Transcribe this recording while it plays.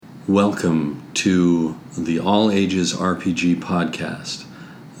Welcome to the All Ages RPG Podcast,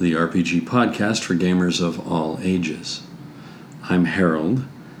 the RPG podcast for gamers of all ages. I'm Harold,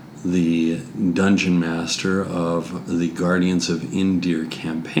 the Dungeon Master of the Guardians of Indir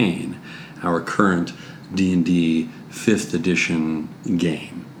campaign, our current D&D 5th edition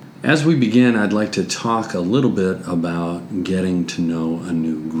game. As we begin, I'd like to talk a little bit about getting to know a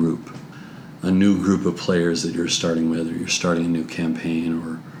new group of players that you're starting with, or you're starting a new campaign,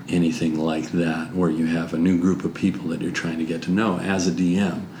 or anything like that, where you have a new group of people that you're trying to get to know as a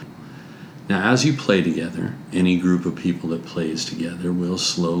DM. Now, as you play together, any group of people that plays together will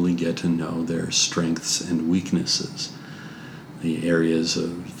slowly get to know their strengths and weaknesses, the areas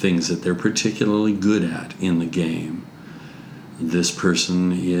of things that they're particularly good at in the game. This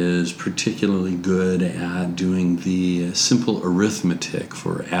person is particularly good at doing the simple arithmetic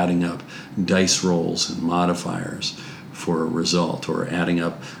for adding up dice rolls and modifiers for a result, or adding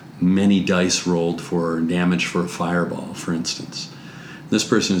up many dice rolled for damage for a fireball, for instance. This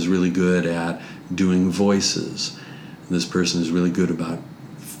person is really good at doing voices. This person is really good about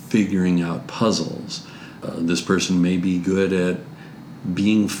figuring out puzzles. This person may be good at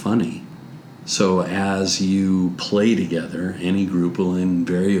being funny. So as you play together, any group will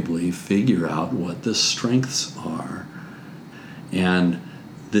invariably figure out what the strengths are. And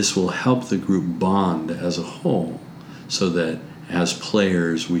this will help the group bond as a whole, so that as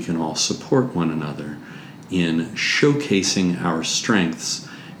players we can all support one another in showcasing our strengths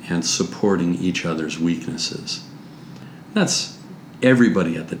and supporting each other's weaknesses. That's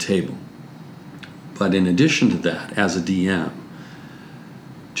everybody at the table. But in addition to that, as a DM,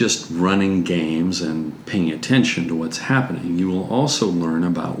 just running games and paying attention to what's happening, you will also learn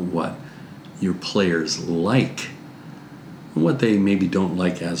about what your players like, and what they maybe don't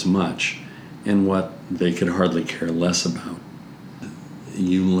like as much, and what they could hardly care less about.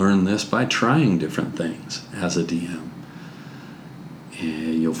 You learn this by trying different things as a DM.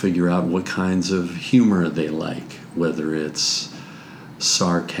 And you'll figure out what kinds of humor they like, whether it's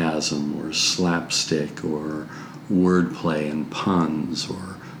sarcasm or slapstick or wordplay and puns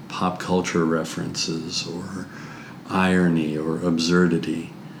or pop culture references or irony or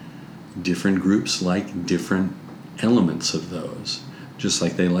absurdity. Different groups like different elements of those, just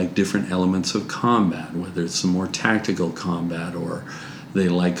like they like different elements of combat, whether it's some more tactical combat, or they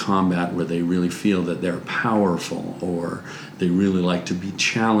like combat where they really feel that they're powerful, or they really like to be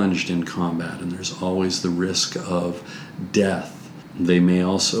challenged in combat and there's always the risk of death. They may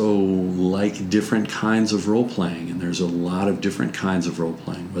also like different kinds of role-playing, and there's a lot of different kinds of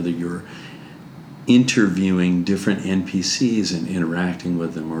role-playing, whether you're interviewing different NPCs and interacting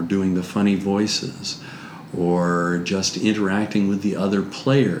with them, or doing the funny voices, or just interacting with the other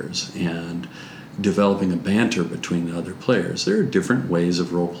players and developing a banter between the other players. There are different ways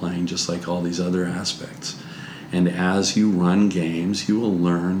of role-playing, just like all these other aspects. And as you run games, you will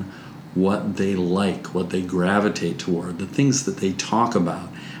learn what they like, what they gravitate toward, the things that they talk about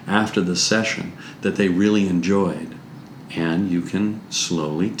after the session that they really enjoyed. And you can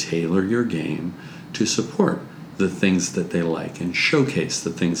slowly tailor your game to support the things that they like and showcase the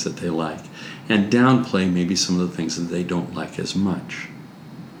things that they like, and downplay maybe some of the things that they don't like as much.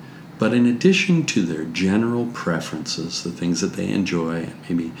 But in addition to their general preferences, the things that they enjoy and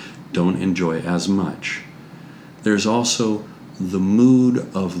maybe don't enjoy as much, there's also the mood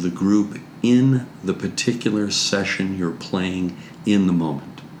of the group in the particular session you're playing in the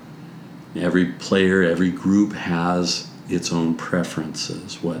moment. Every player, every group has its own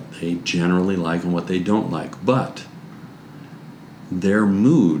preferences, what they generally like and what they don't like, but their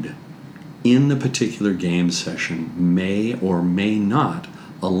mood in the particular game session may or may not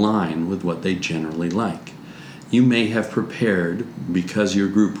align with what they generally like. You may have prepared, because your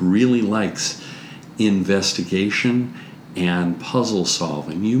group really likes investigation and puzzle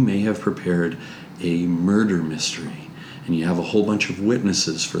solving, you may have prepared a murder mystery, and you have a whole bunch of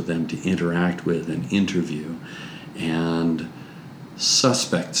witnesses for them to interact with and interview, and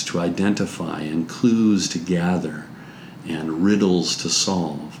suspects to identify, and clues to gather, and riddles to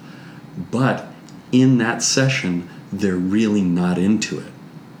solve. But in that session, they're really not into it.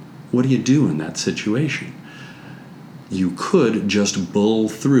 What do you do in that situation? You could just bull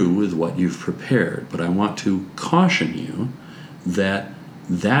through with what you've prepared, but I want to caution you that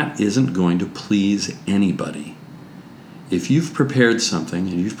that isn't going to please anybody. If you've prepared something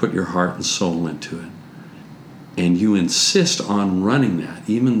and you've put your heart and soul into it, and you insist on running that,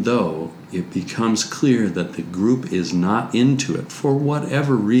 even though it becomes clear that the group is not into it for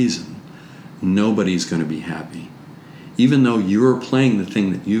whatever reason, nobody's going to be happy. Even though you're playing the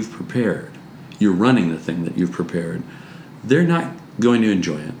thing that you've prepared, you're running the thing that you've prepared, they're not going to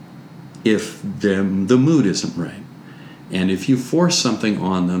enjoy it. if the mood isn't right. And if you force something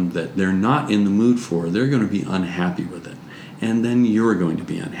on them that they're not in the mood for, they're going to be unhappy with it. And then you're going to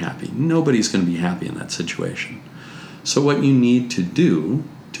be unhappy. Nobody's going to be happy in that situation. So what you need to do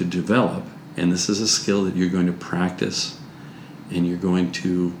to develop, and this is a skill that you're going to practice and you're going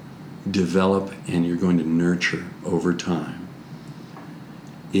to develop and you're going to nurture over time,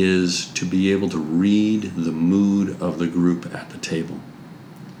 is to be able to read the mood of the group at the table,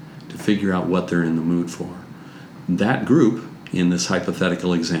 to figure out what they're in the mood for. That group, in this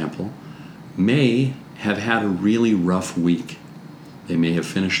hypothetical example, may have had a really rough week. They may have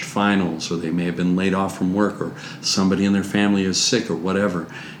finished finals, or they may have been laid off from work, or somebody in their family is sick, or whatever,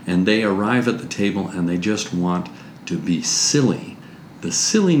 and they arrive at the table and they just want to be silly. The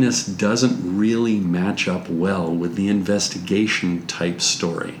silliness doesn't really match up well with the investigation type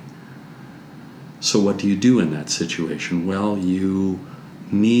story. So what do you do in that situation? Well, you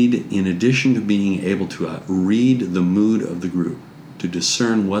need, in addition to being able to read the mood of the group, to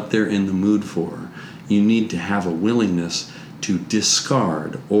discern what they're in the mood for, you need to have a willingness to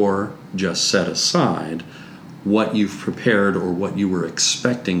discard or just set aside what you've prepared or what you were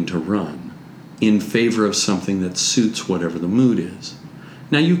expecting to run in favor of something that suits whatever the mood is.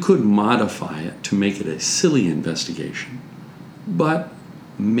 Now, you could modify it to make it a silly investigation, but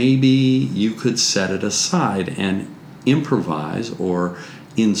maybe you could set it aside and improvise or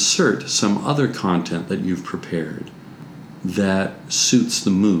insert some other content that you've prepared that suits the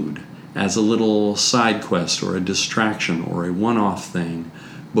mood as a little side quest or a distraction or a one-off thing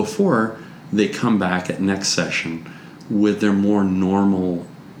before they come back at next session with their more normal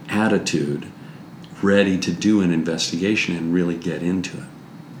attitude, ready to do an investigation and really get into it.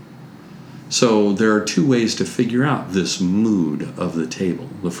 So there are two ways to figure out this mood of the table.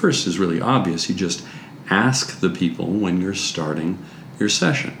 The first is really obvious. You just ask the people when you're starting your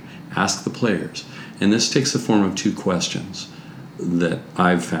session. Ask the players. And this takes the form of two questions that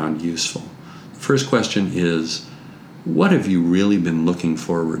I've found useful. The first question is, what have you really been looking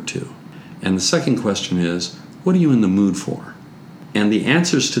forward to? And the second question is, what are you in the mood for? And the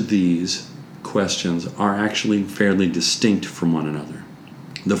answers to these questions are actually fairly distinct from one another.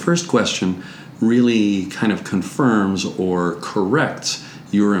 The first question really kind of confirms or corrects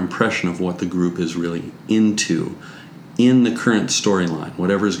your impression of what the group is really into in the current storyline,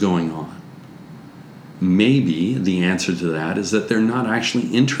 whatever's going on. Maybe the answer to that is that they're not actually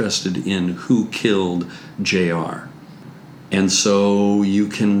interested in who killed JR. And so you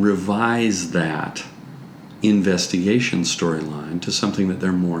can revise that investigation storyline to something that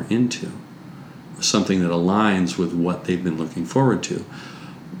they're more into, something that aligns with what they've been looking forward to.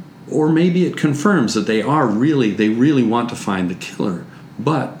 Or maybe it confirms that they really want to find the killer.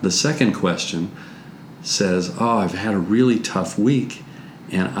 But the second question says, I've had a really tough week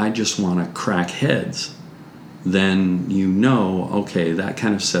and I just want to crack heads. Then you know, okay, that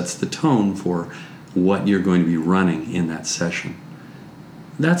kind of sets the tone for what you're going to be running in that session.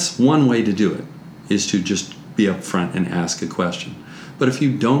 That's one way to do it, is to just be upfront and ask a question. But if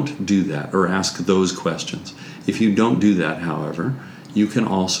you don't do that, or ask those questions, if you don't do that, however, you can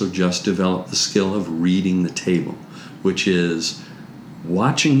also just develop the skill of reading the table, which is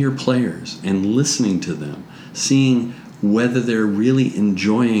watching your players and listening to them, seeing whether they're really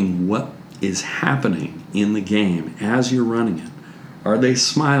enjoying what is happening in the game as you're running it. Are they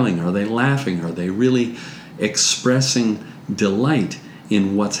smiling? Are they laughing? Are they really expressing delight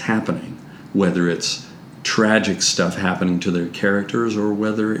in what's happening? Whether it's tragic stuff happening to their characters or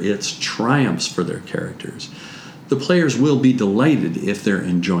whether it's triumphs for their characters. The players will be delighted if they're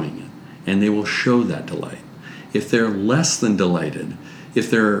enjoying it, and they will show that delight. If they're less than delighted, if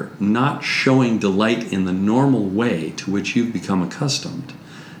they're not showing delight in the normal way to which you've become accustomed,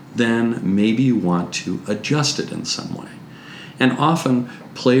 then maybe you want to adjust it in some way. And often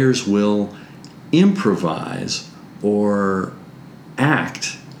players will improvise or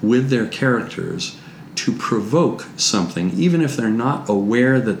act with their characters to provoke something, even if they're not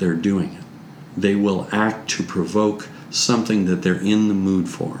aware that they're doing it. They will act to provoke something that they're in the mood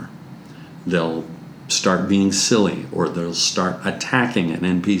for. They'll start being silly, or they'll start attacking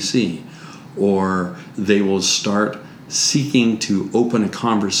an NPC, or they will start seeking to open a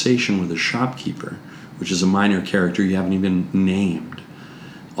conversation with a shopkeeper, which is a minor character you haven't even named.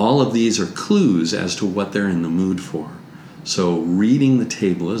 All of these are clues as to what they're in the mood for. So reading the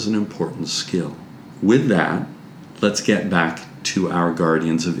table is an important skill. With that, let's get back to our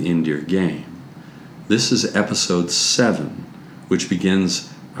Guardians of Indir game. This is episode 7, which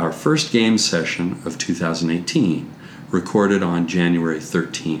begins our first game session of 2018, recorded on January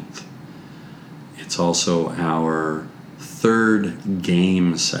 13th. It's also our third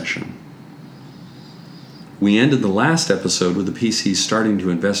game session. We ended the last episode with the PC starting to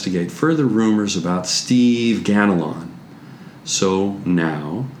investigate further rumors about Steve Ganelon. So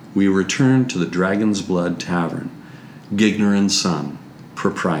now we return to the Dragon's Blood Tavern, Gigner and Son,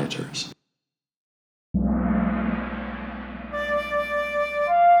 proprietors.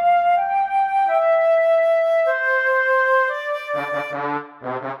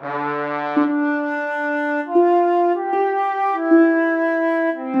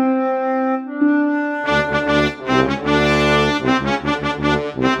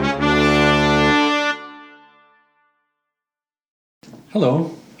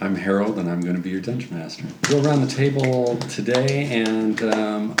 Hello, I'm Harold, and I'm going to be your Dungeon Master. Go around the table today, and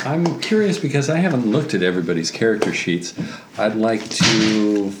I'm curious because I haven't looked at everybody's character sheets. I'd like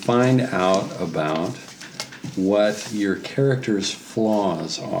to find out about what your character's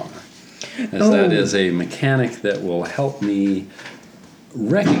flaws are, as that is a mechanic that will help me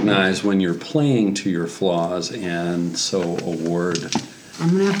recognize when you're playing to your flaws and so award. I'm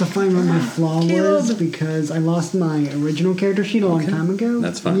going to have to find what my flaw was because I lost my original character sheet a long time ago.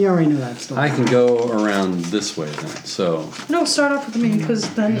 That's fine. You already know that story. I can go around this way then. So No, start off with me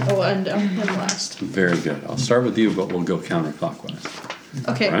because then it'll end up in last. very good. I'll start with you, but we'll go counterclockwise.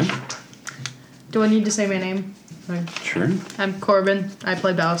 Okay. All right? Do I need to say my name? Sure. I'm Corbin. I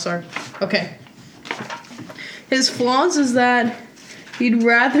play Balasar. Okay. His flaws is that he'd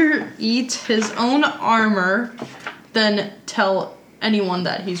rather eat his own armor than tell anyone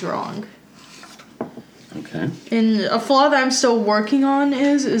that he's wrong. Okay. And a flaw that I'm still working on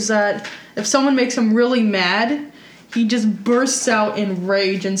is that if someone makes him really mad, he just bursts out in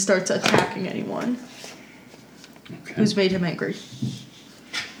rage and starts attacking anyone who's made him angry.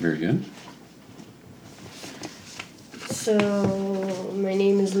 Very good. So, my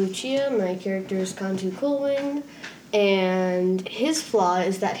name is Lucia, my character is Kantu Coolwing, and his flaw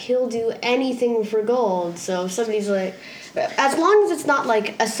is that he'll do anything for gold. So if somebody's like, as long as it's not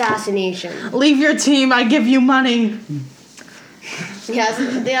like assassination. Leave your team, I give you money. Yeah, as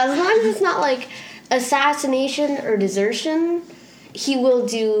long as it's not like assassination or desertion, he will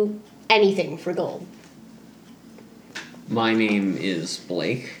do anything for gold. My name is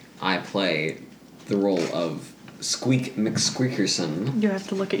Blake. I play the role of Squeak McSqueakerson. You have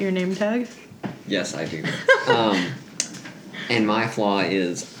to look at your name tag. Yes, I do. And my flaw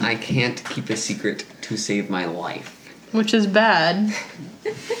is I can't keep a secret to save my life. Which is bad.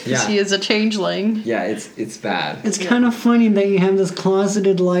 Yeah. He is a changeling. Yeah, it's bad. It's kind of funny that you have this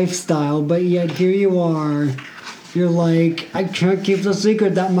closeted lifestyle, but yet here you are. You're like, I can't keep the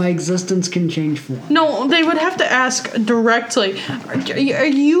secret that my existence can change form. No, they would have to ask directly. Are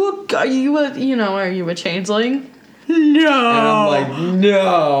you a changeling? No. And I'm like,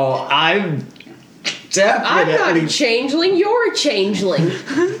 no, I'm definitely. I'm not a changeling, you're a changeling.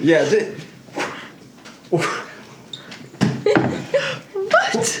 Yeah.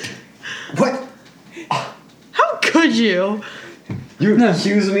 What? What? How could you? You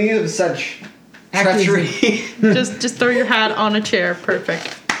accuse me of such treachery? just throw your hat on a chair.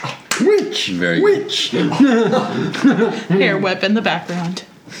 Perfect. Witch! Very Witch! Hair whip in the background.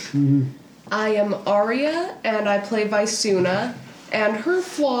 I am Arya, and I play Vaisuna, and her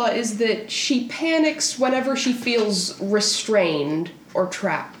flaw is that she panics whenever she feels restrained or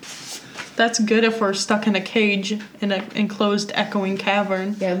trapped. That's good if we're stuck in a cage in an enclosed echoing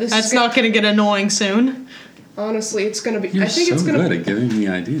cavern. Yeah, That's not going to get annoying soon. Honestly, it's gonna be. You're I think so it's gonna. good at giving me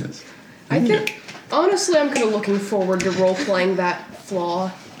ideas. I think, honestly, I'm kind of looking forward to role playing that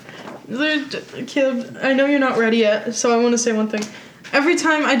flaw. Caleb, I know you're not ready yet, so I want to say one thing. Every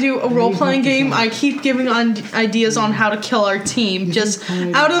time I do a role-playing game, I keep giving ideas on how to kill our team. Just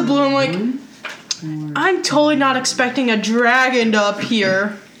out of the blue, I'm like, I'm totally not expecting a dragon to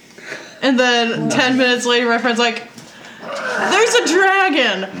appear. And then 10 minutes later, my friend's like, there's a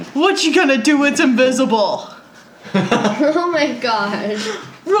dragon! What you gonna do? It's invisible. Oh my gosh.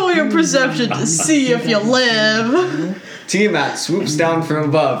 Roll your perception to see if you live. Tiamat swoops down from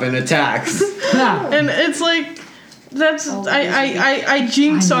above and attacks. And it's like, that's, I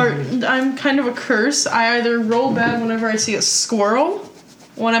jinx art. I'm kind of a curse. I either roll bad whenever I see a squirrel,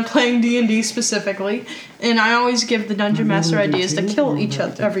 when I'm playing D&D specifically, and I always give the Dungeon Master ideas to kill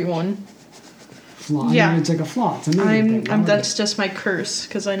everyone. Flaw. Yeah. It's like a flaw. It's a negative thing. That's just my curse,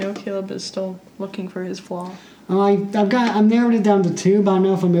 because I know Caleb is still looking for his flaw. I've narrowed it down to 2, but I don't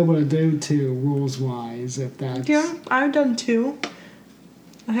know if I'm able to do 2 rules-wise, if that's... Yeah, I've done 2.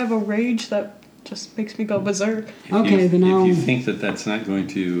 I have a rage that just makes me go berserk. Okay, then If I'll... you think that that's not going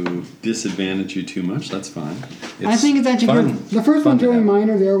to disadvantage you too much, that's fine. I think it's actually fun. good. The first Fun one's to really have.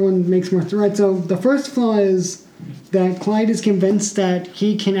 minor, the other one makes more... Right, so the first flaw is that Clyde is convinced that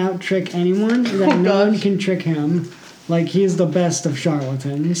he can out-trick anyone, and that no one can trick him. Like, he's the best of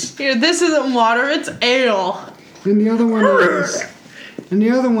charlatans. Here, this isn't water, it's ale. And the other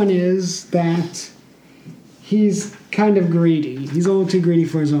one is that he's kind of greedy. He's a little too greedy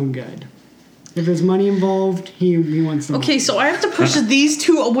for his own good. If there's money involved, he wants the Okay, so I have to push these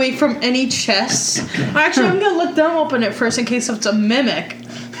two away from any chests. Actually, I'm gonna let them open it first in case it's a mimic.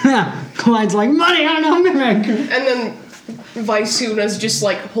 Clyde's like, money on a mimic! And then Vaisuna's just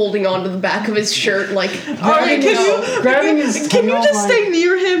like holding onto the back of his shirt, like, Alright, Grabbing his can you tail, just like- stay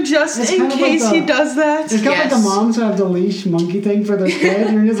near him just It's in kind of like case the- he does that? It's kind of like the Yes. moms who have the leash monkey thing for their kid,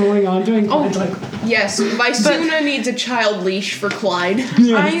 and you're just holding on to it, and Clyde's like, yes, Vaisuna needs a child leash for Clyde.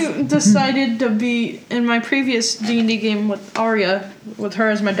 I decided to be in my previous D&D game with Arya, with her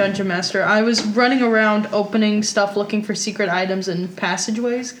as my dungeon master. I was running around opening stuff, looking for secret items and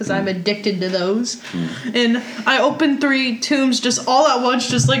passageways because I'm addicted to those. And I opened 3 tombs just all at once,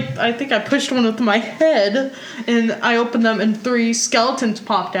 just like I think I pushed one with my head, and I opened them and 3 skeletons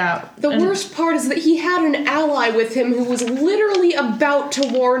popped out. The And worst part is that he had an ally with him who was literally about to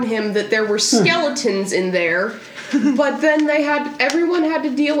warn him that there were skeletons in there. But then everyone had to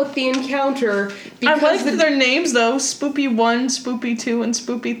deal with the encounter I because liked their names though: Spoopy 1, Spoopy 2, and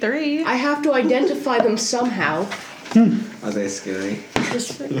Spoopy 3. I have to identify them somehow. Are they scary?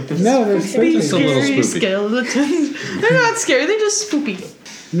 no, they're spooky. Just a little Scary spoopy. skeletons. They're not scary, they're just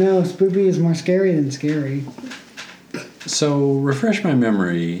spoopy. No, spoopy is more scary than scary. So, refresh my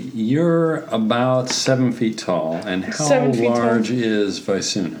memory. You're about 7 feet tall, and how 7 feet tall. large is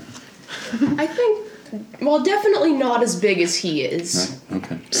Vaisuna? I think, well, definitely not as big as he is.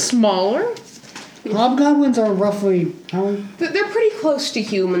 Okay. Smaller? Hobgoblins are roughly, They're pretty close to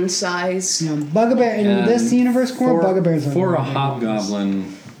human size. bugbear, in And this universe core, bugbears are For a very big ones.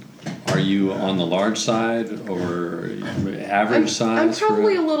 hobgoblin, are you on the large side or average size? I'm for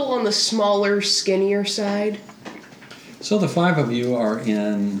probably a- a little on the smaller, skinnier side. So the 5 of you are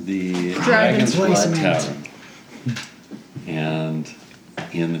in the Dragon's Dragon's Blood Placement. Tavern. And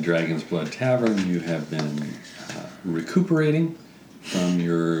in the Dragon's Blood Tavern, you have been recuperating from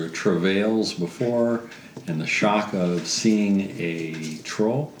your travails before and the shock of seeing a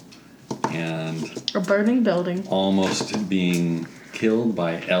troll and A burning building. almost being killed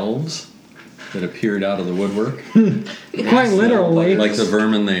by elves that appeared out of the woodwork. Quite literally. Like the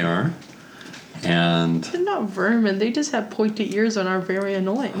vermin they are. And They're not vermin, they just have pointy ears and are very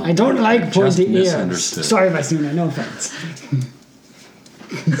annoying. I don't like Just pointy ears. misunderstood. Sorry, Vaisuna, no offense.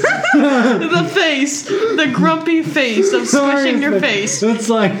 The face! The grumpy face of squishing your but face. It's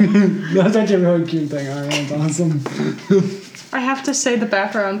like, that's actually a really cute thing. Alright, that's awesome. I have to say the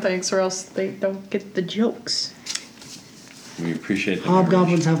background things or else they don't get the jokes. we appreciate the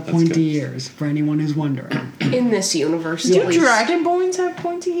Hobgoblins narration. have That's pointy good. ears, for anyone who's wondering. In this universe, Do at least. dragonborns have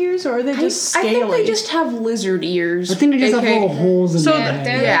pointy ears or are they just I scaly? think they just have lizard ears. I think they just have aka little holes in So their the-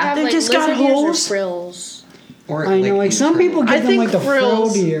 head. Yeah, they just got lizard ears or holes? frills. Or I know, like some people I give them think like the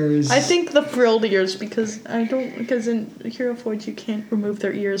frills. frilled ears. I think the frilled ears because in Hero Forge you can't remove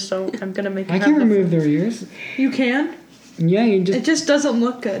their ears, so I'm gonna make. I it can have the- remove their ears. You can. Yeah, you It just. just doesn't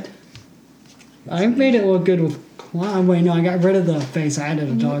look good. I made it look good with. Wait, no, I got rid of the face. I added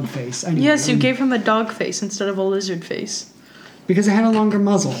a dog face. Anyway, Yes, you gave him a dog face instead of a lizard face. because it had a longer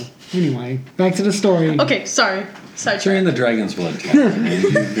muzzle. Anyway, back to the story. Okay, sorry. So you're in Sidetrack. the Dragon's Blood Tavern, and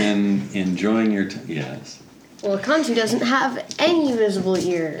you've been enjoying your yes. Well, Kantu doesn't have any visible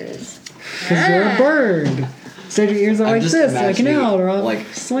ears. Because you're a bird. So your ears are I'm like just this, like an imagining, owl, or a like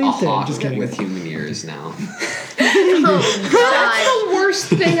slanted. a hawk Just kidding. with human ears now. Oh, That's the worst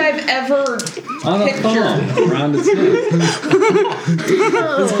thing I've ever. On a thumb around its neck.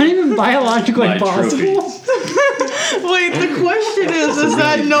 Is that even biologically My possible? trophies. Wait, the question is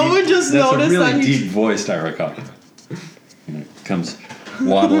that no one just That's noticed a really that he deep voiced Iroquois. Comes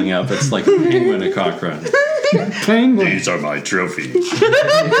waddling up. It's like a penguin at cockroach. Penguin. These are my trophies.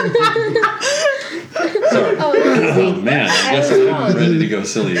 Sorry. Oh, Man, I guess I'm ready to go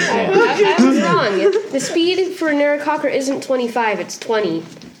silly as well. I was wrong. The speed for an Aarakocra isn't 25, it's 20.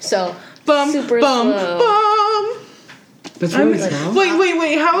 So, bum super bum slow. bum. That's really slow.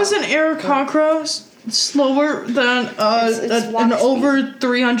 Wait. How is an Aarakocra slower than It's an walk over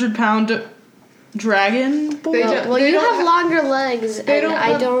 300-pound dragon boy? They don't- Well, you have longer legs, and don't I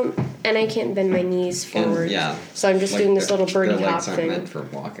have- don't, and I can't bend my knees forward. And, yeah. So I'm just Like, doing this little their birdie hop legs aren't thing. meant for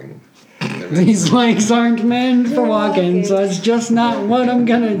walking. These legs aren't meant for They're walking, so it's just not what I'm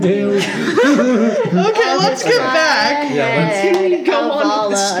gonna do. Okay, let's get back. Can we go on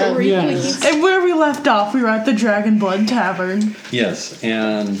with the story, Yes. please? And where we left off, we were at the Dragon Blood Tavern. Yes,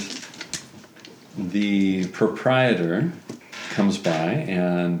 and the proprietor comes by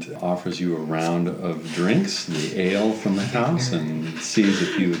and offers you a round of drinks, the ale from the house, and sees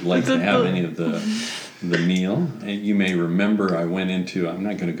if you would like to have any of the meal. And you may remember I'm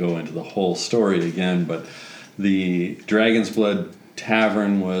not going to go into the whole story again, but the Dragon's Blood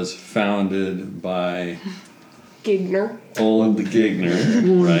Tavern was founded by Gigner. Old Gigner,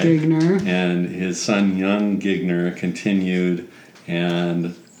 Old right? Gigner. And his son, young Gigner, continued,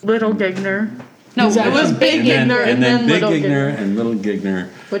 and Little Gigner. No, Who's that? it was Big Gigner and then Big Little Gigner and Little Gigner,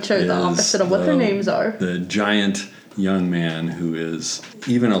 which are the is opposite of what their names are. The giant young man who is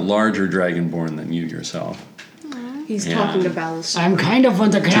even a larger dragonborn than you yourself. He's Yeah. talking to Balas. I'm kind of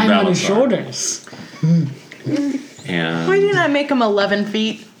want to climb on his Balasar. shoulders. And Why didn't I make him 11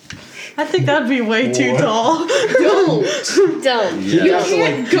 feet? I think that'd be way too tall. Don't. Don't. Yeah. You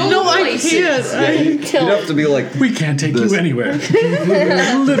can't go No, I places. can't. You'd have to be like, we can't take you anywhere.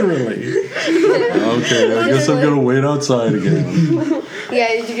 Literally. Okay, I guess I'm gonna wait outside again.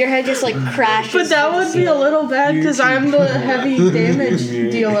 Yeah, your head just like crashes. But that would be a little bad because I'm the heavy damage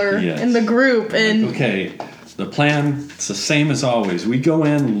dealer Yes. in the group, and Okay, the plan, it's the same as always. We go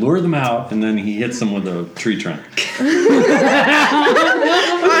in, lure them out, and then he hits them with a tree trunk. I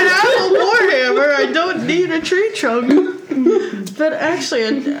have a warhammer. I don't need a tree trunk. But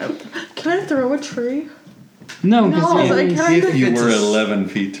actually, can I throw a tree? No, No, I because kind If you of. were 11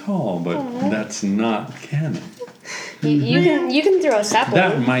 feet tall, but that's not canon. You can throw a sapling.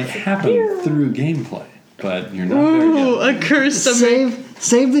 That might happen through gameplay, but you're not there Ooh, yet. a curse to make.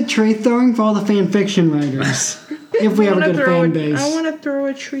 save the tree throwing for all the fan fiction writers. If we have a good fan base. I want to throw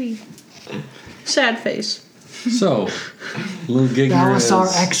a tree. Sad face. So, little Gigner Balasar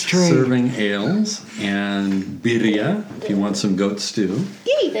X is tree. serving ales and birria, if you want some goat stew.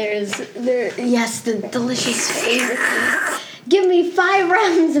 Yes, the delicious famous. Give me 5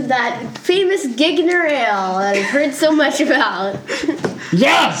 rounds of that famous Gigner ale that I've heard so much about.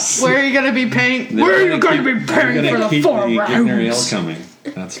 Yes! Where are you gonna be paying? They're Where are you gonna gonna be keep- paying they're for gonna the keep 4 the Gigner ale rounds? coming.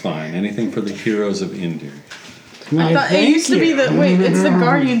 That's fine. Anything for the heroes of Indir. Why, It thank used to be you. the it's the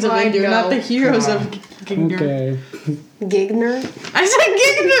Guardians of I India, not the know. heroes of Gigner. Okay. Gigner? I said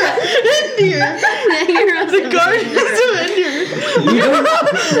Gigner! India! Heroes The of Guardians of India!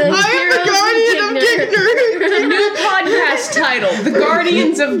 I am the Guardian of Gigner! New podcast title: The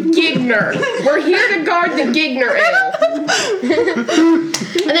Guardians of Gigner. We're here to guard the Gigner ale. And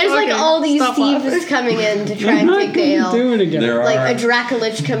there's like Okay, all these stop thieves laughing. coming in to try I'm and not take the gonna ale. do it again. There Like a are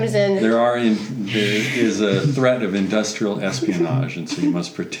Dracolich comes in. there is a threat of industrial espionage, and so you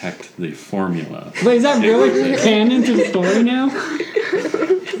must protect the formula. Wait, is that really canon to the story now?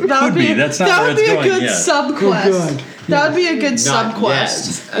 That would be. That's not that where would it's be going a good yet. subquest. Oh, good. That would be a good not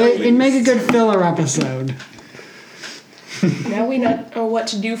subquest. yet. It'd make a good filler episode. Now we know what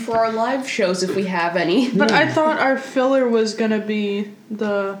to do for our live shows if we have any. But I thought our filler was gonna be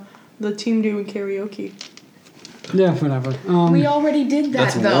the team doing karaoke. Yeah, whatever. We already did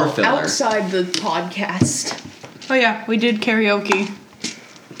that That's more though, filler. outside the podcast. Oh yeah, we did karaoke.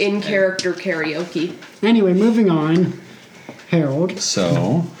 In character karaoke. Anyway, moving on. Harold.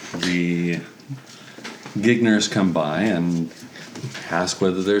 So the Gigners come by and ask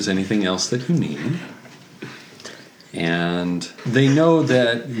whether there's anything else that you need. And they know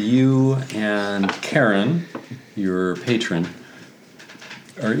that you and Karen, your patron,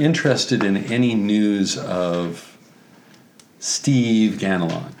 are interested in any news of Steve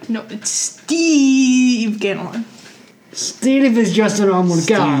Ganelon. No, it's Steve Ganelon. Steve is just a normal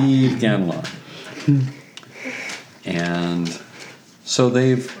guy. Steve Ganelon. And so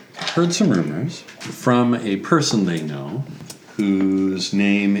they've heard some rumors from a person they know whose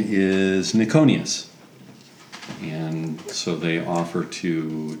name is Niconius. And so they offer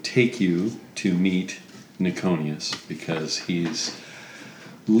to take you to meet Niconius because he's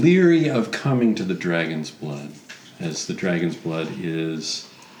leery of coming to the Dragon's Blood, as the Dragon's Blood is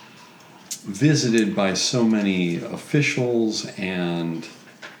visited by so many officials and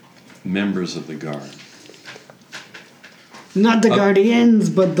members of the guard. Not the Guardians,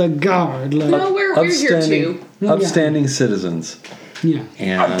 but the Guard. Like, No, we're here too. Upstanding citizens. yeah.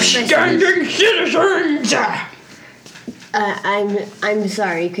 And citizens! I'm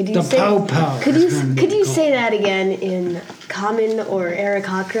sorry. Could you The say Popo. could you say that again in Common or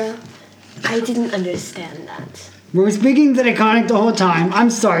Aarakocra? I didn't understand that. We were speaking to the Iconic the whole time. I'm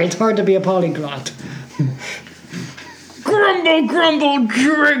sorry, it's hard to be a polyglot. Grumble, grumble,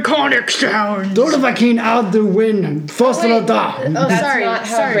 draconic sound. Dolovakin out the wind. Fossil da. Oh, That's sorry. not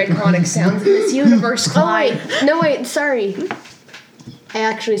how sorry. Draconic sounds in this universe, Oh Clyde. wait. No wait. Sorry. I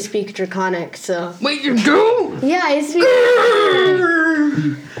actually speak Draconic, so Wait, you do? yeah, I speak.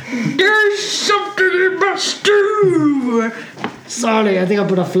 There's something in my stew. Sorry, I think I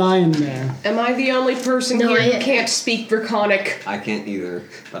put a fly in there. Am I the only person No, here I- who can't speak Draconic? I can't either,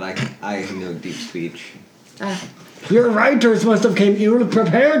 but I know deep speech. Your writers must have came ill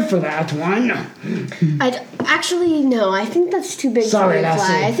prepared for that one. Actually, no. I think that's too big Sorry, for your Lassie.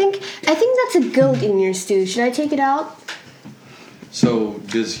 fly. I think that's a goat in your stew. Should I take it out? So,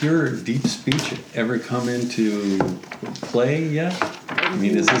 does your deep speech ever come into play yet? I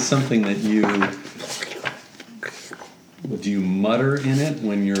mean, is this something that do you mutter in it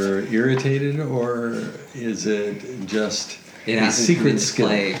when you're irritated, or is it just It a hasn't come secret into skill?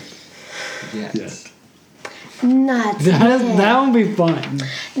 play yet. Yes. Not yet. That would be fun.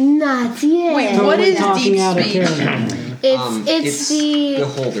 Not yet. Wait, what Totally is talking deep out of speech? character. It's the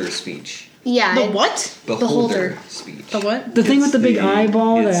beholder speech. yeah. The what? Beholder speech. The what? The thing with the big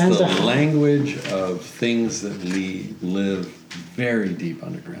eyeball that it's has the the language of things that live very deep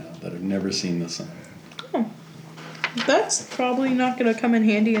underground that have never seen the sun. That's probably not going to come in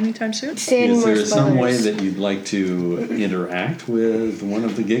handy anytime soon. Stand Is more there some way spoilers. that you'd like to interact with one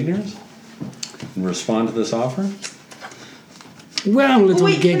of the Gigners and respond to this offer? well, little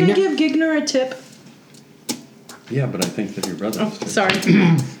Wait, can I Gigna. give Gigner a tip? Yeah, but I think that your brother Oh, is too. sorry.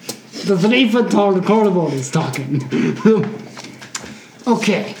 The 3-foot-tall Corvold is talking.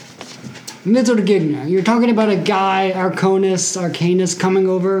 Okay. Little Gigna, you're talking about a guy, Arcanus coming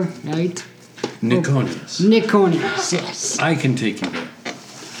over, right? Niconius. Niconius, yes. I can take you there.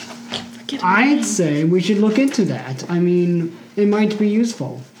 I'd say we should look into that. I mean, it might be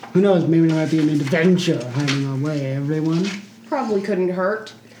useful. Who knows, maybe there might be an adventure hiding away, everyone. Probably couldn't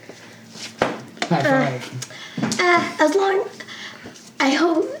hurt. High five.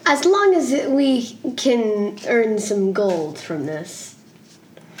 As long as we can earn some gold from this.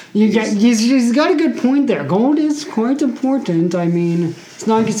 He's got a good point there. Gold is quite important. I mean, it's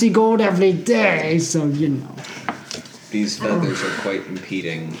not like you see gold every day, so you know. These feathers are quite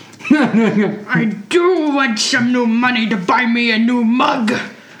impeding. I do want some new money to buy me a new mug.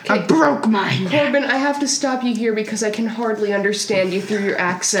 I broke mine. Corbin, I have to stop you here because I can hardly understand you through your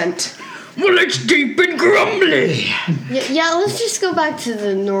accent. Well, it's deep and grumbly. Yeah, let's just go back to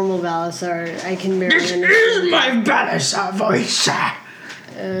the normal Balasar. I can barely This understand. is my Balasar voice.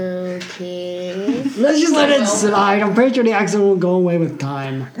 Okay. Let's just let it slide. I'm pretty sure the accent will go away with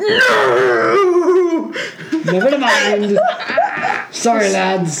time. No! Never mind. Sorry,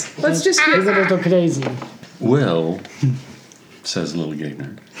 lads. Let's just It's get. a little crazy. Well, says little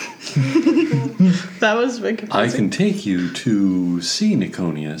Gigner, That was big. I can take you to see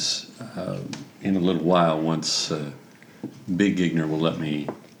Niconius in a little while once Big Gigner will let me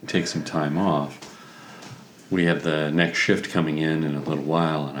take some time off. We have the next shift coming in a little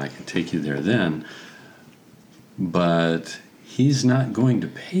while, and I can take you there then. But he's not going to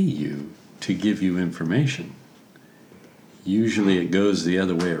pay you to give you information. Usually it goes the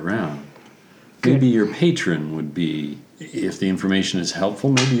other way around. Maybe your patron would be, if the information is helpful,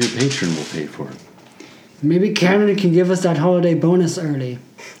 maybe your patron will pay for it. Maybe Canada can give us that holiday bonus early.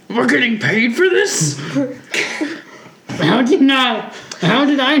 We're getting paid for this? How did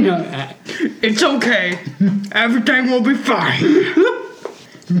I know that? It's okay. Everything will be fine.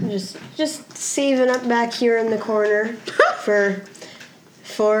 just saving up back here in the corner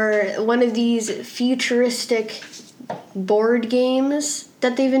for one of these futuristic board games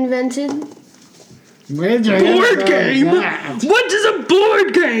that they've invented. Where'd you Board get game? that? What is a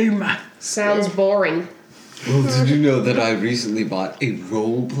board game? Sounds boring. Well, did you know that I recently bought a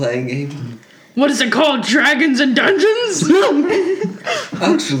role-playing game? What is it called? Dragons and Dungeons?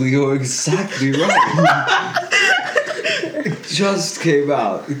 Actually, you're exactly right. It just came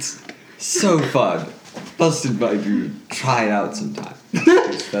out. It's so fun. Busted by you. Try it out sometime.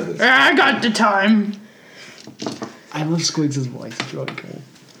 These feathers. I got the time. I love Squigs' voice. It's really cool.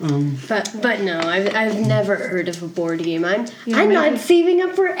 But no, I've never heard of a board game. I'm not saving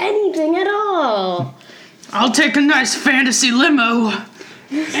up for anything at all. I'll take a nice fantasy limo.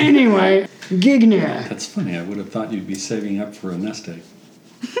 Anyway, Gigner. That's funny. I would have thought you'd be saving up for a nest egg.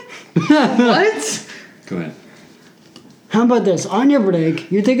 What? Go ahead. How about this? On your break,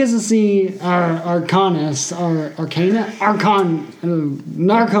 you take us to see our Narconus.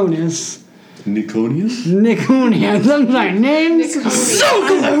 Niconius? Niconia. Sometimes names. So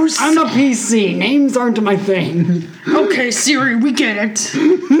close. I'm a PC. Names aren't my thing. Okay, Siri, we get it.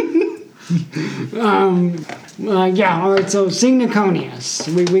 Yeah, alright, so sing Niconius.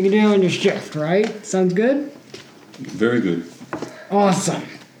 We can do it in your shift, right? Sounds good? Very good. Awesome.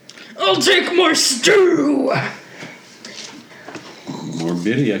 I'll take more stew.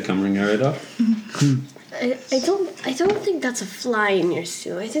 Morbidia coming right up. I don't think that's a fly in your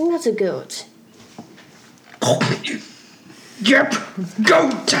stew. I think that's a goat. Yep,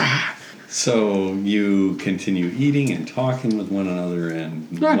 goat. So you continue eating and talking with one another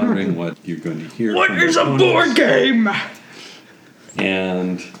and wondering what you're going to hear. What from is your a opponents. board game?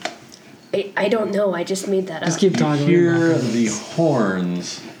 And I don't know. I just made that Just up. keep you talking. hear the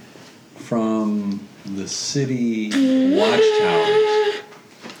horns from the city watchtower.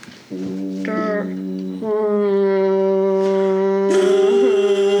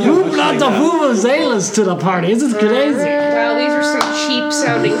 Who brought the vuvuzelas to the party? This is crazy. Wow, these are some cheap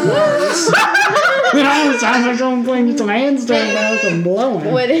sounding horns. It almost sounds like someone playing some handstand now with some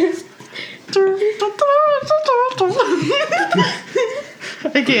blowing. What is?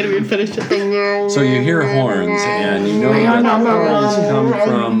 I can't even finish it. So you hear horns, and you know that the horns come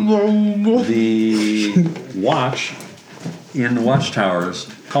from the watch in the watchtowers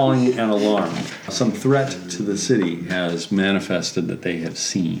calling an alarm. Some threat to the city has manifested that they have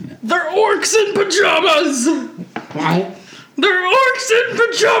seen. They're orcs in pajamas! What? They're orcs in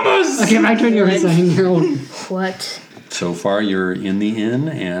pajamas! Okay, my turn. You were saying your own. What? So far, you're in the inn,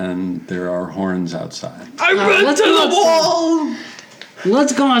 and there are horns outside. I ran let's to go the outside. wall!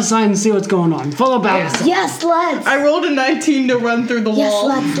 Let's go outside and see what's going on. Follow back. Yes, let's. I rolled a 19 to run through the Yes, wall.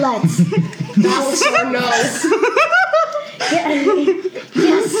 let's. Balasar, no.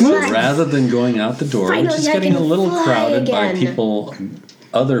 Yes, So let's. rather than going out the door, which Finally, is I getting a can little fly crowded by again. people,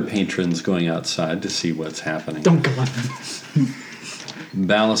 other patrons going outside to see what's happening. Don't go on.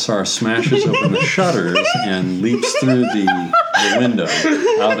 Balasar smashes open the shutters and leaps through the window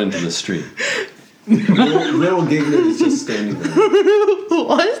out into the street. Little Giggler is just standing there.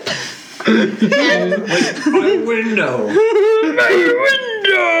 What? My window.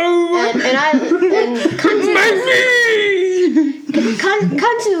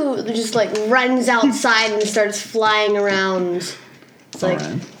 Kantu just like runs outside and starts flying around. It's like,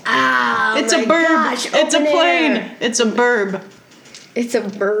 Alright. It's my a burb. gosh, It's a open plane. air. It's a burb. It's a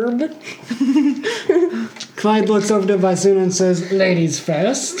burb. Clyde looks over to Vasuna and says, "Ladies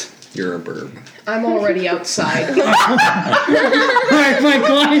first." You're a burb. I'm already outside. Right, my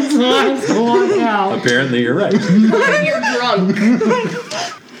Clyde's the last to walk out. Apparently, you're right. You're drunk.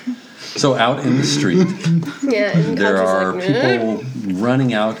 So out in the street, Yeah, and there Kantu's are like, people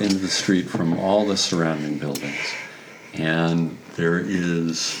running out into the street from all the surrounding buildings. And there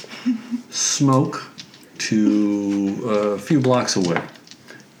is smoke to a few blocks away.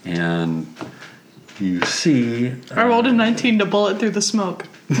 And you see... I rolled a 19 to bullet through the smoke.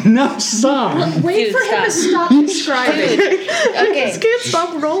 No, stop. Wait Dude, for him to stop. stop describing. Okay. Can't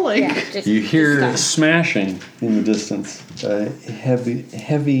stop rolling. Yeah, just You hear stop. smashing in the distance, a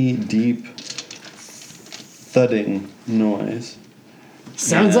heavy, deep thudding noise.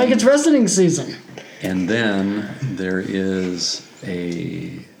 Sounds like it's wrestling season. And then there is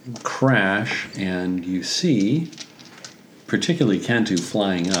a crash, and you see, particularly Cantu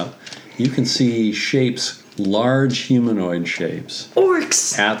flying up, you can see shapes, large humanoid shapes,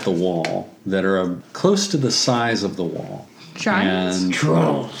 Orcs. at the wall that are close to the size of the wall. Giants. And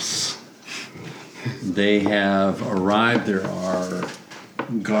Trolls. they have arrived. There are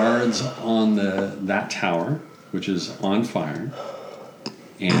guards on that tower, which is on fire,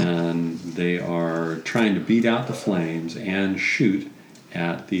 and they are trying to beat out the flames and shoot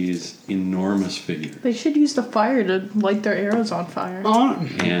at these enormous figures. They should use the fire to light their arrows on fire. Oh,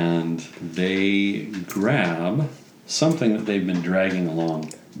 And they grab something that they've been dragging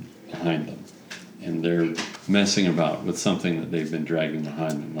along behind them. And they're messing about with something that they've been dragging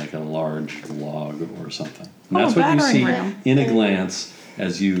behind them, like a large log or something. And Oh, that's what you battering see ram. in a glance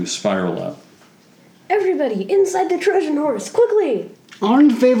as you spiral up. Everybody, inside the Trojan horse, quickly!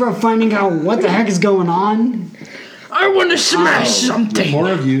 aren't in favor of finding out what the heck is going on. I want to smash The something. four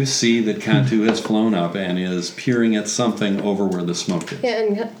of you see that Cantu has flown up and is peering at something over where the smoke is. Yeah,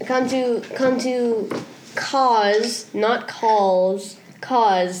 and Kantu caws, not calls,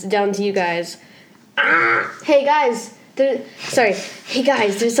 caws down to you guys. Hey guys, hey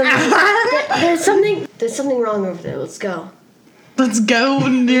guys, there's something, there's something wrong over there. Let's go. Let's go.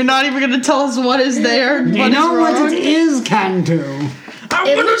 And you're not even going to tell us what is there. You What is know wrong. what it is, Cantu.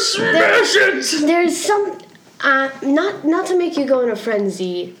 I want to smash it. There's some, not to make you go in a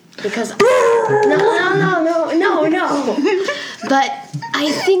frenzy, because no. But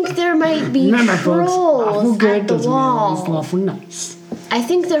I think there might be Remember, folks, awful trolls good at the doesn't mean it's wall. lawful nice. I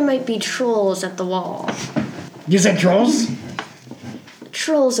think there might be trolls at the wall. You said trolls?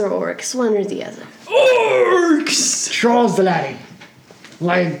 Trolls or orcs, one or the other. Orcs. Trolls, the laddie.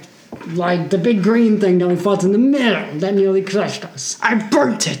 Like the big green thing that we fought in the middle that nearly crushed us. I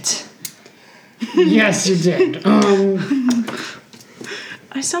burnt it. Yes, you did.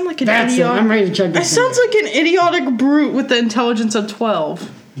 I sound like an That's it. idiot. I'm ready to check I this. sounds like an idiotic brute with the intelligence of 12.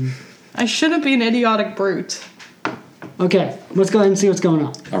 I shouldn't be an idiotic brute. Okay, let's go ahead and see what's going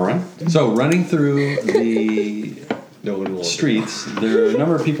on. All right. So running through the No one will. streets, there are a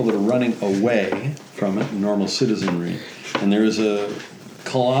number of people that are running away from it, normal citizenry, and there is a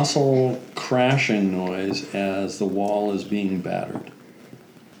colossal crashing noise as the wall is being battered.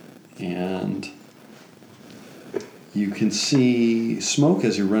 And you can see smoke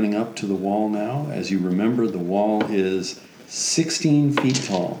as you're running up to the wall now. As you remember, the wall is 16 feet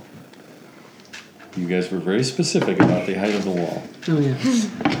tall. You guys were very specific about the height of the wall. Oh, yeah.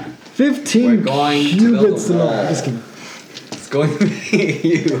 15 We're going to build cubits a long. wall. Just kidding. It's going to be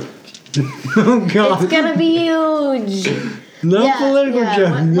huge. Oh, God. It's gonna be huge. No political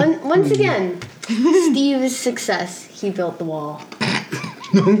joke. Once again, Steve's success. He built the wall.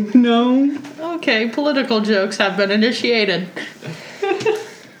 No. Okay, political jokes have been initiated.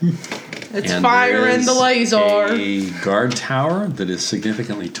 It's And fire there in is the laser. a guard tower that is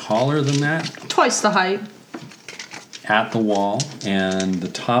significantly taller than that Twice the height. at the wall, and the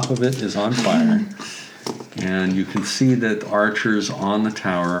top of it is on fire. And you can see that archers on the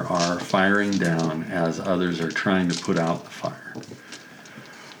tower are firing down as others are trying to put out the fire.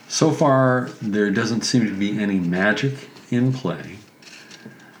 So far, there doesn't seem to be any magic in play,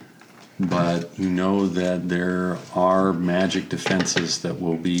 but you know that there are magic defenses that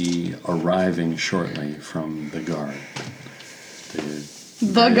will be arriving shortly from the guard.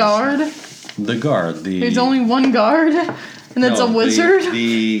 The guard. The guard. There's only one guard, and it's No, a wizard.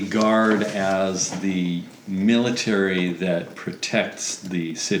 The guard as the military that protects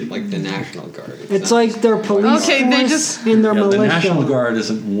the city. Like the National Guard. It's like their police Okay, they force just- in their Yeah, the militia. National Guard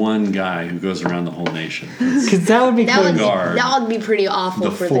isn't one guy who goes around the whole nation. It's Because that would be That would crazy. be, Guard. that would be pretty awful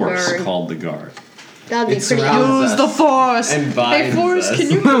the for force the guard. called the guard. That would be It's pretty around- awful. Use the force. And Hey, binds Forrest, us.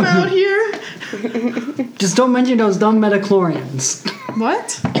 can you come out here? Just don't mention those dumb metachlorians.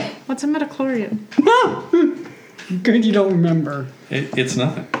 What? What's a metachlorian? Good you don't remember. It's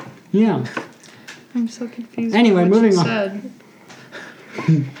nothing. Yeah. I'm so confused. Anyway, with what moving you on.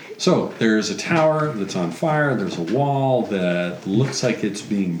 said. So there's a tower that's on fire. There's a wall that looks like it's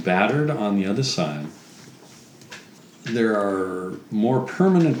being battered on the other side. There are more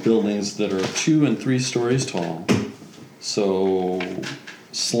permanent buildings that are 2 and 3 stories tall. So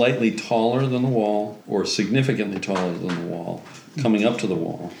slightly taller than the wall or significantly taller than the wall, coming up to the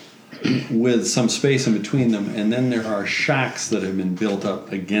wall with some space in between them. And then there are shacks that have been built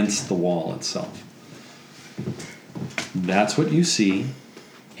up against the wall itself. That's what you see,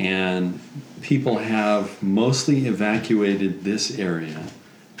 and people have mostly evacuated this area.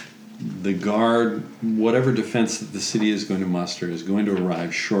 The guard, whatever defense that the city is going to muster, is going to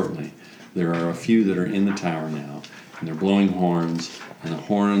arrive shortly. There are a few that are in the tower now, and they're blowing horns, and the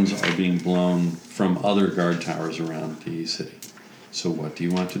horns are being blown from other guard towers around the city. So what do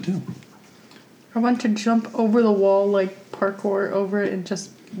you want to do? I want to jump over the wall, like parkour over it, and just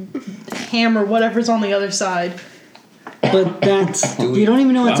hammer whatever's on the other side. But that's... You don't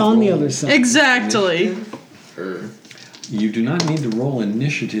even know what's on the other side. Exactly. Or You do not need to roll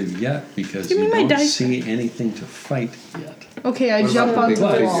initiative yet because Give me you my don't dice. see anything to fight yet. Okay, I What jump about onto the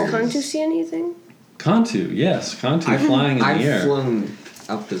the big wall. figure? Can't you see anything? Kantu, yes, Kantu flying in the I've air. flown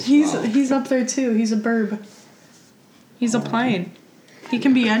up this He's wall. he's up there too. He's a burb. He's a plane. He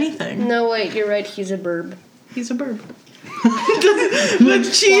can be anything. No, wait, you're right. He's a burb. He's a burb. the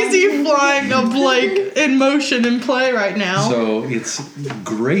cheesy flying of like in motion and play right now. So it's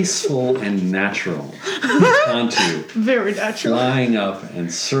graceful and natural. Kantu Very natural. flying up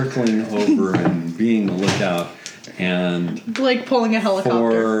and circling over and being the lookout. And Like pulling a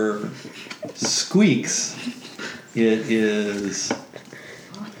helicopter. for Squeaks, it is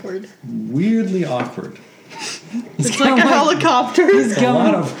Awkward. weirdly awkward. It's like a helicopter.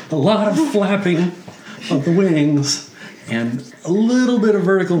 A lot of flapping of the wings and a little bit of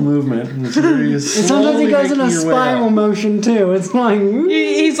vertical movement. And it's very And sometimes he slowly goes in a making your way spiral up. motion too. It's like...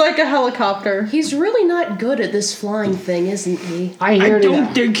 He's like a helicopter. He's really not good at this flying thing, isn't he? I hear you.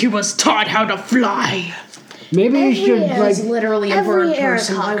 think he was taught how to fly. Maybe you should like... He's literally a bird Every Eric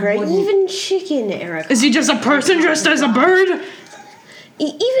person. I Hawker, wouldn't- even chicken Eric. Is he just a person dressed as a bird?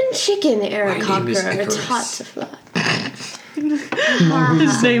 Even chicken Eric My Hawker name is are Icarus. taught to fly.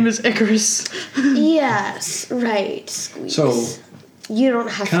 His name is Icarus. Yes, right. Squeaks. So, you don't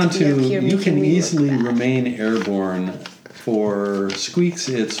have to be up here Kantu, you making can me look easily bad. remain airborne. For Squeaks,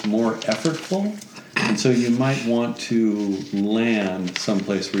 it's more effortful, and so you might want to land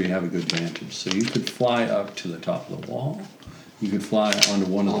someplace where you have a good vantage. So you could fly up to the top of the wall. You could fly onto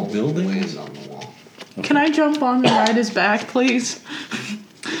one of the buildings. on the wall. Can I jump on and ride his back, please?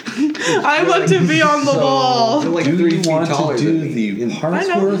 I want to be on the wall. You're like Do 3 you feet want taller to than do me. the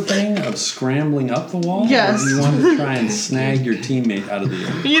parkour thing of scrambling up the wall? Yes. Or do you want to try and snag your teammate out of the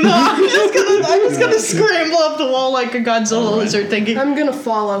air? You know, I'm just gonna scramble up the wall like a Godzilla lizard thinking. I'm gonna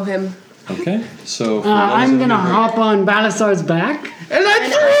follow him. Okay, so for I'm those gonna of you hop on Balasar's back. And I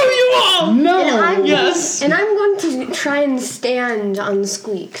threw you off! No! Yes! And I'm going to try and stand on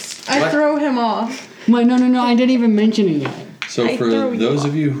Squeaks. I throw him off. Wait, no, I didn't even mention it yet. So I for throw you those off.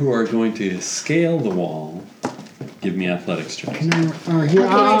 of you who are going to scale the wall, give me athletics checks. Or here,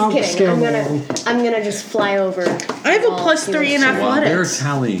 I'll I'm just scale kidding. the wall. I'm gonna just fly over. I have a +3 in So while they're athletics.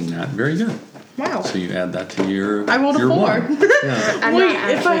 tallying that, very good. Wow. So you add that to your I rolled a your 4. one. Yeah. I'm Wait, not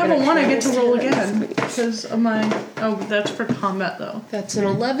if I actually have a gonna 1, I try get to and roll stand on again. Because of my. Oh, that's for combat though. That's an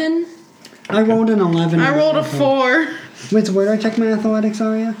 11. I rolled an 11. I rolled a 4. Wait, so where do I check my athletics,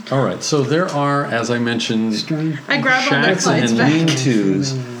 Arya? All right, so there are, as I mentioned, Strength. I grabbed on shacks Clyde's and back.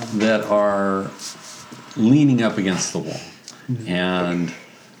 lean-tos that are leaning up against the wall. And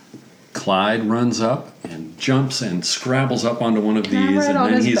Clyde runs up and jumps and scrabbles up onto one of Can I these, ride and on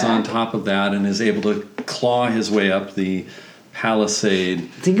then his he's on back? top of that and is able to claw his way up the palisade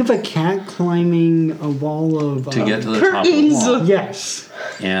Think of a cat climbing a wall of. to get to the top of the curtains. wall. Yes.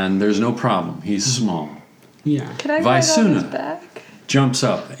 And there's no problem. He's small. Yeah. Can I ride on his Vaisuna. back? Jumps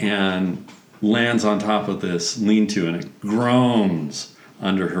up and lands on top of this lean-to, and it groans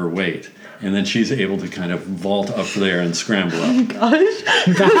under her weight. And then she's able to kind of vault up there and scramble up. Gosh.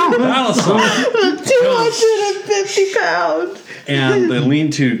 Balasar 250 pounds. and the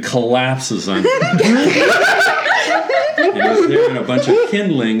lean-to collapses under her. And it's there in a bunch of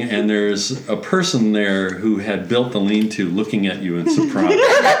kindling, and there's a person there who had built the lean-to looking at you in surprise. He's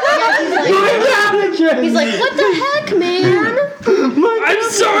like, what the heck, man? I'm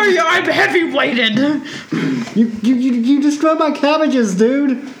sorry, I'm heavy weighted. You destroyed my cabbages,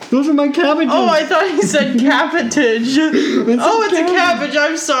 dude. Those are my cabbages. Oh, I thought he said cabbage. Oh, it's a cabbage.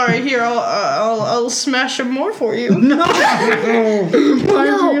 I'm sorry. Here, I'll smash them more for you. No.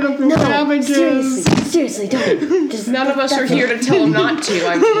 My beautiful cabbages. Seriously, don't. Just None of us are here to tell him not to.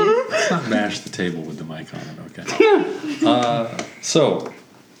 I mean, Let's not bash the table with the mic on it, okay? So,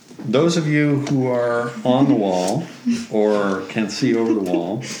 those of you who are on the wall or can see over the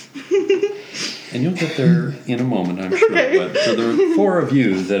wall, and you'll get there in a moment, I'm sure. Okay. But for the 4 of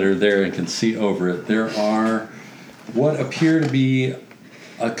you that are there and can see over it, there are what appear to be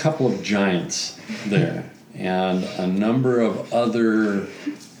a couple of giants there, and a number of other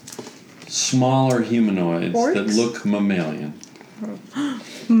smaller humanoids that Orcs? look mammalian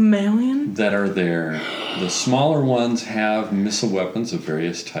Mammalian? that are there. The smaller ones have missile weapons of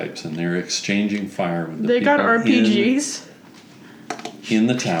various types, and they're exchanging fire with the They got people RPGs. in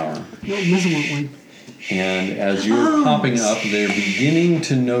the tower. No, missing one. And as you're popping up, they're beginning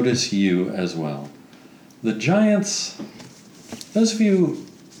to notice you as well. The giants, those of you,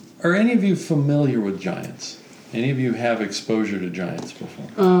 are any of you familiar with giants? Any of you have exposure to giants before?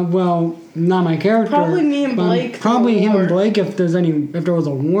 Well, not my character. Probably me and but Blake Probably through a him and war. Blake if there was a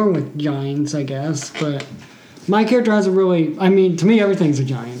war with giants, I guess. But my character hasn't really. I mean, to me, everything's a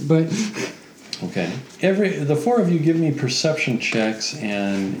giant. But Okay. The 4 of you give me perception checks,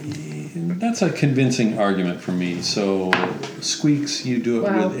 and that's a convincing argument for me. So, Squeaks, you do it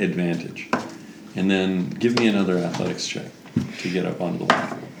Wow. with advantage. And then give me another athletics check to get up onto the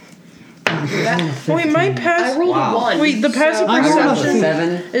wall. Wait, my I pass. rolled Wow. a 1. Wait, the passive I rolled a perception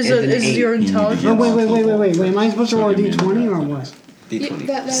 7 is and an is 8. your intelligence. oh wait. Am I supposed to roll a d20 or what? D20.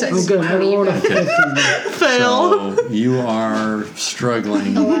 Oh, good. I rolled a 15. Fail. So, you are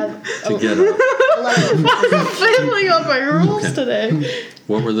struggling to get up. Failing on my rules Okay. today.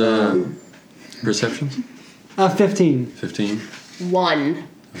 What were the perceptions? 15. 15? 1.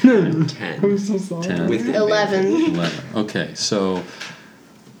 10. I'm so sorry. 10? With 11. 11. Okay, so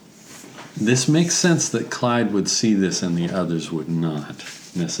this makes sense that Clyde would see this and the others would not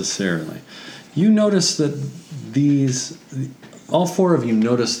necessarily. You notice that all 4 of you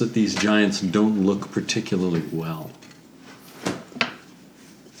notice that these giants don't look particularly well.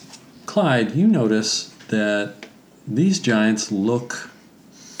 Clyde, you notice that these giants look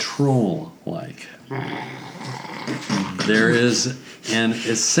troll-like. There is an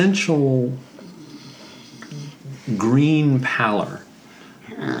essential green pallor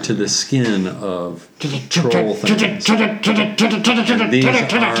to the skin of troll things. And these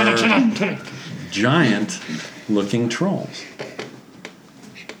are giant-looking trolls.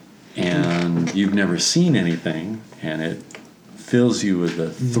 And you've never seen anything, and it fills you with a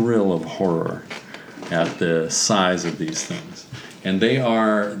thrill of horror at the size of these things. And they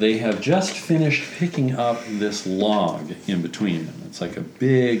have just finished picking up this log in between them. It's like a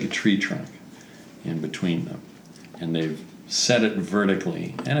big tree trunk in between them. And they've set it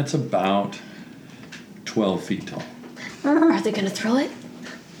vertically, and it's about 12 feet tall. Are they gonna throw it?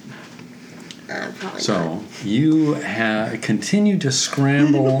 Probably not. So you continue to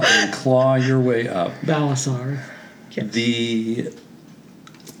scramble and claw your way up. Balasar.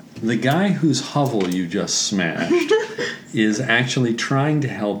 The guy whose hovel you just smashed is actually trying to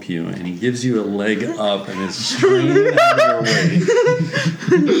help you, and he gives you a leg up and is straining out of your way.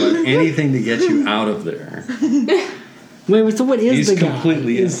 But anything to get you out of there. Wait, so what is He's the guy?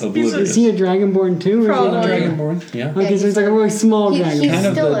 completely oblivious. Is he a Dragonborn too? Or Probably. is he a Dragonborn? Yeah. Okay, so he's like a really small He's dragon. Kind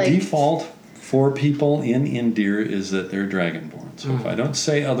of still the like- default for people in Indir is that they're Dragonborn. So if I don't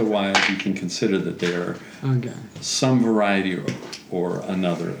say otherwise, you can consider that they are Okay. some variety or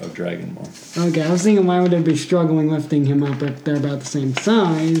another of Dragonborn. Okay, I was thinking why would they be struggling lifting him up if they're about the same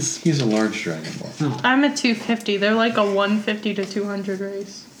size? He's a large Dragonborn. I'm at 250. They're like a 150 to 200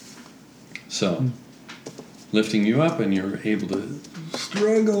 race. So, lifting you up and you're able to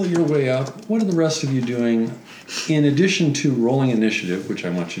struggle your way up. What are the rest of you doing in addition to rolling initiative, which I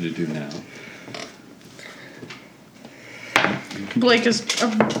want you to do now? Blake is.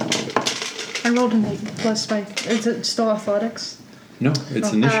 I rolled an 8 plus 5. Is it still athletics? No,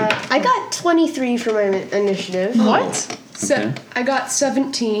 it's initiative. I got 23 for my initiative. What? Okay. I got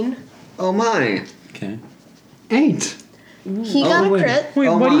 17. Oh my! Okay. 8. He got a wait. crit. Wait,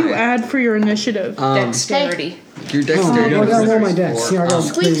 Oh what do you my. add for your initiative? Dexterity. Your Oh, dexterity. I gotta roll my is dex. four. Yeah, I got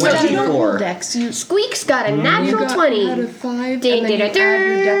Squeak's three. got You don't roll 24. dex. You Squeak's got a you natural got 20. out of 5, Ding, and then you ding, add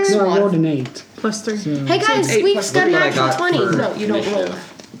your ding. dex No, I rolled mod. an 8. Plus 3. So Hey guys, So 8 Squeak's plus got a what I natural got 20. for- No, you don't roll.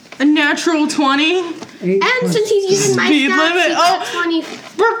 A natural 20? 8 And plus- since he's using my Speed stats, limit. he got 20.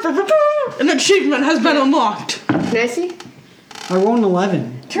 An achievement has been unlocked. Can I see? I rolled an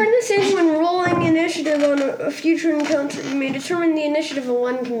 11. Turn this in when rolling initiative on a future encounter. You may determine the initiative of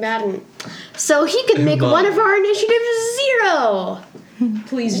one combatant. So he could make one of our initiatives 0.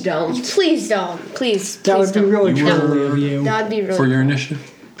 Please don't. Please don't. Please. That please would be don't. really You were- troubling of you. That'd be really For your initiative?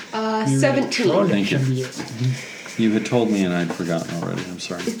 17. Thank you. Of you. You had told me and I'd forgotten already. I'm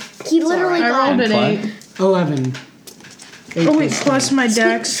sorry. He literally I got rolled an Clyde? 8. 11. 8 Oh, wait, plus my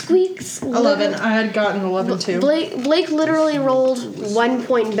dex. Squeaks. 11. I had gotten 11 too. Blake literally rolled 1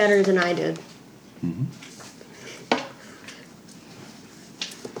 point better than I did.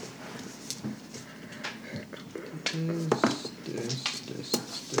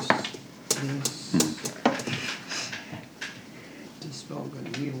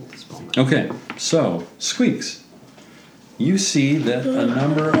 Okay, so, Squeaks. You see that a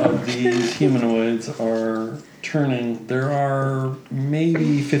number of these humanoids are turning. There are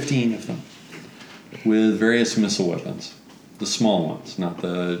maybe 15 of them with various missile weapons. The small ones, not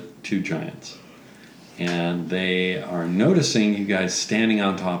the two giants. And they are noticing you guys standing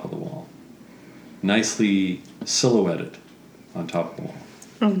on top of the wall. Nicely silhouetted on top of the wall.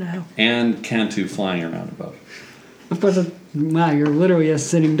 Oh no. And Cantu flying around above. Wow, you're literally a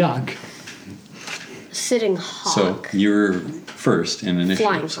sitting duck. Sitting So hawk. you're first in initiative.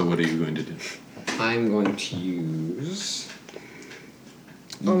 Flying So what are you going to do? I'm going to use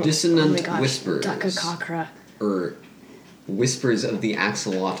Oh Dissonant my gosh. Whispers. Dakakakra. Or Whispers of the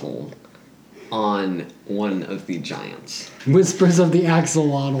Axolotl on one of the giants. Whispers of the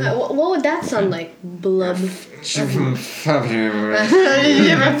axolotl. What would that sound like? Blub. I'm Probably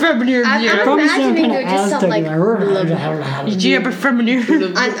imagining it would just sound like blub.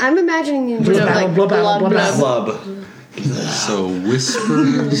 I'm imagining you just like blub, blub. Club. So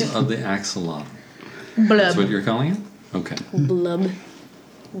Whispers of the Axolotl. That's what Blub. you're calling it? Okay. Blub.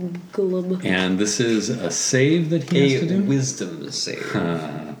 Glub. And this is a save that he has to A do? wisdom save.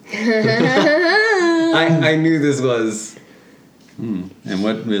 I knew this was. And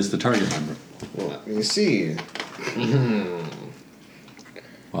what is the target number? Well, let me see.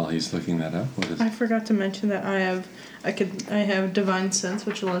 While he's looking that up, what is I it? forgot to mention that I have divine sense,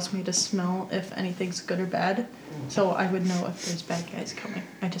 which allows me to smell if anything's good or bad. So I would know if there's bad guys coming.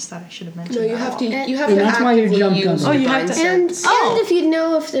 I just thought I should have mentioned No, you that. have to. You have And to that's why you actively jumped use. on it. Oh, you have divine to- And, sense. and if you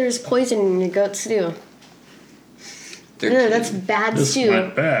know if there's poison in your guts too. No, that's bad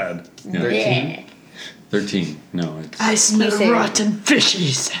stew. bad. Yeah. Yeah. 13. No, it's. I smell Same. rotten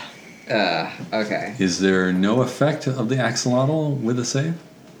fishies. Okay. Is there no effect of the axolotl with a save?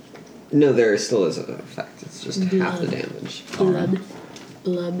 No, there still is an effect. It's just half the damage. Blub.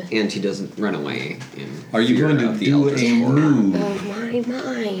 Blub. And he doesn't run away in Are you fear going to of the do Eldritch a Horror. move Of my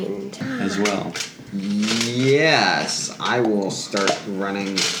mind. as well? Yes, I will start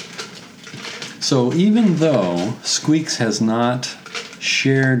running So even though Squeaks has not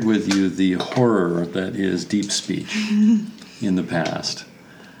shared with you the horror that is deep speech in the past,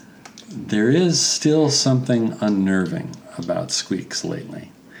 there is still something unnerving about Squeaks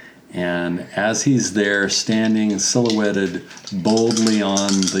lately. And as he's there standing silhouetted boldly on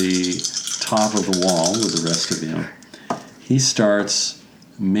the top of the wall with the rest of you, he starts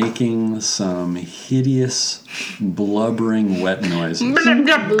making some hideous, blubbering, wet noises.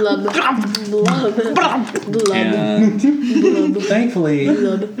 Blub, blub, blub, And blub. thankfully,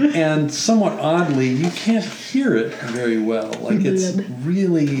 and somewhat oddly, you can't hear it very well. Like it's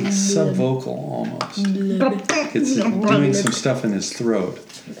really subvocal almost. It's doing some stuff in his throat.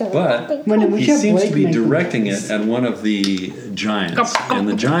 But We he should seems to Blake be make directing it at one of the giants. And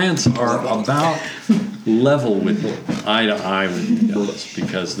the giants are about level with eye to eye with you guys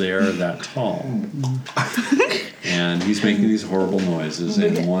because they are that tall. And he's making these horrible noises,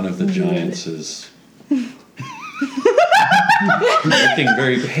 and one of the giants is looking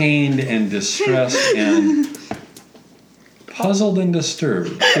very pained and distressed and puzzled and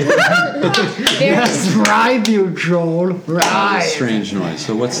disturbed. Yes, right, you troll. Right. Strange noise.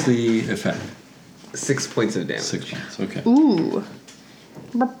 So what's the effect? 6 points of damage. 6 points. Okay. Ooh.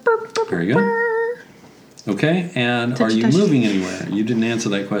 Very good. Okay, and are you moving anywhere? You didn't answer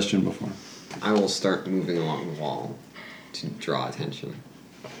that question before. I will start moving along the wall to draw attention.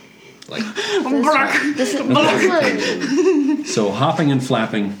 Like, This is like So hopping and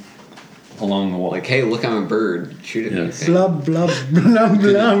flapping along the wall. hey, look, I'm a bird. Shoot at me. Yes. thing. Blub, blub, blub,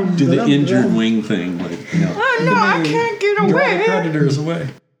 blub. Do the blub, injured blub. wing thing. Like, Oh no, I can't get draw the away. predators away.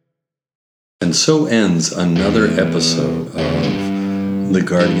 And so ends another episode of The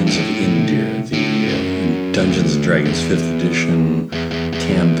Guardians of Indir, the Dungeons & Dragons 5th edition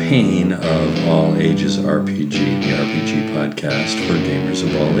campaign of All Ages RPG, the RPG podcast for gamers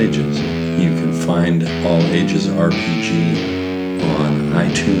of all ages. You can find All Ages RPG on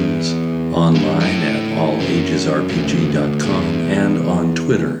iTunes, online at allagesrpg.com, and on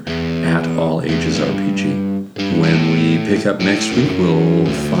Twitter at allagesrpg. When we pick up next week, we'll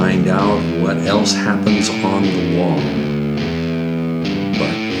find out what else happens on the wall.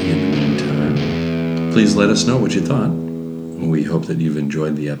 But in the meantime, please let us know what you thought. We hope that you've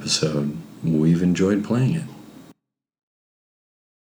enjoyed the episode. We've enjoyed playing it.